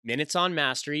Minutes on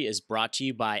Mastery is brought to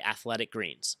you by Athletic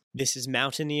Greens. This is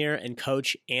mountaineer and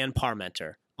coach Ann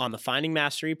Parmenter on the Finding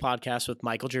Mastery podcast with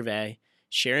Michael Gervais,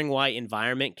 sharing why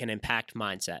environment can impact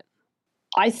mindset.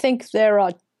 I think there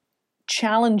are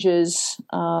challenges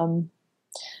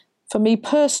for me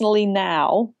personally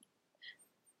now.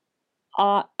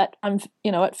 At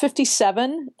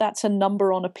 57, that's a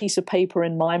number on a piece of paper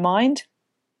in my mind.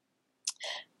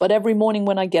 But every morning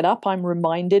when I get up, I'm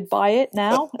reminded by it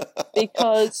now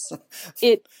because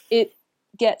it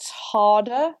gets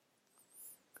harder.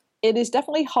 It is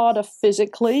definitely harder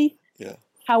physically. Yeah.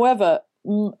 However,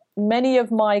 many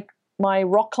of my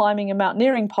rock climbing and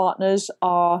mountaineering partners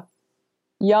are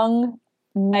young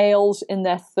males in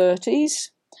their 30s.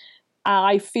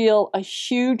 I feel a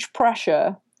huge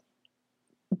pressure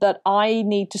that I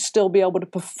need to still be able to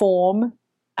perform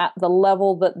at the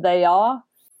level that they are,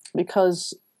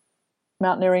 because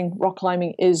mountaineering, rock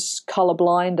climbing is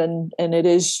colorblind and it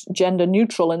is gender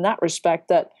neutral in that respect,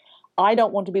 that I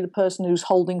don't want to be the person who's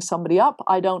holding somebody up.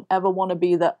 I don't ever want to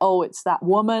be it's that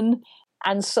woman.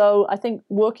 And so I think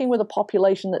working with a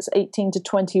population that's 18 to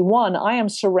 21, I am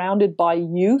surrounded by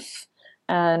youth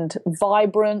and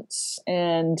vibrance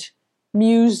and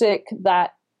music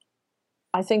that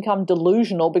I think I'm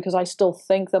delusional because I still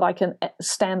think that I can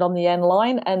stand on the end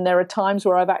line. And there are times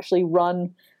where I've actually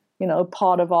run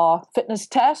part of our fitness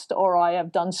test, or I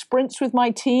have done sprints with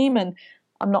my team and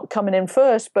I'm not coming in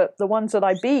first, but the ones that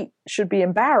I beat should be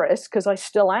embarrassed because I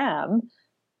still am.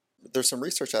 There's some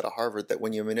research out of Harvard that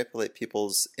when you manipulate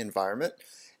people's environment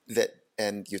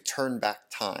and you turn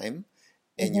back time,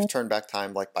 and you've turned back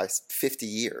time like by 50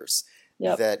 years,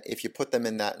 Yep. that if you put them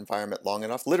in that environment long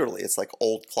enough, literally it's like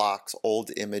old clocks, old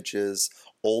images,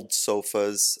 old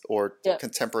sofas, or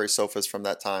contemporary sofas from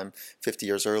that time 50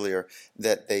 years earlier,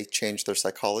 that they change their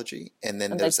psychology. And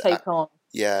then there's they take on.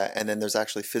 Yeah, and then there's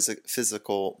actually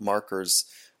physical markers,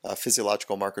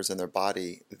 physiological markers in their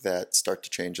body that start to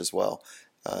change as well.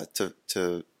 So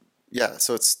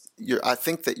I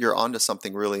think that you're onto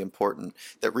something really important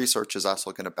that research is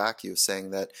also going to back you,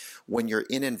 saying that when you're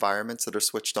in environments that are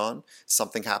switched on,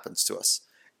 something happens to us.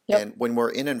 Yep. And when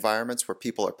we're in environments where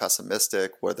people are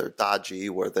pessimistic, where they're dodgy,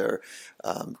 where they're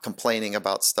complaining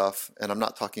about stuff, and I'm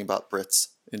not talking about Brits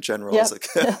in general. Yep.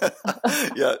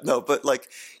 But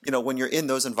when you're in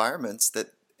those environments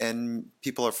and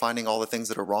people are finding all the things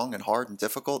that are wrong and hard and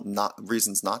difficult, not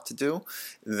reasons not to do,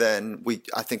 then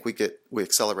I think we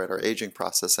accelerate our aging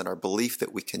process and our belief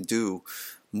that we can do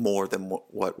more than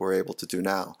what we're able to do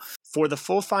now. For the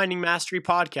full Finding Mastery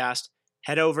podcast,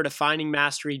 head over to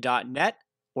findingmastery.net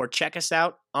or check us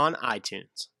out on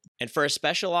iTunes. And for a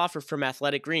special offer from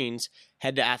Athletic Greens,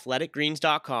 head to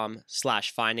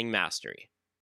athleticgreens.com/findingmastery.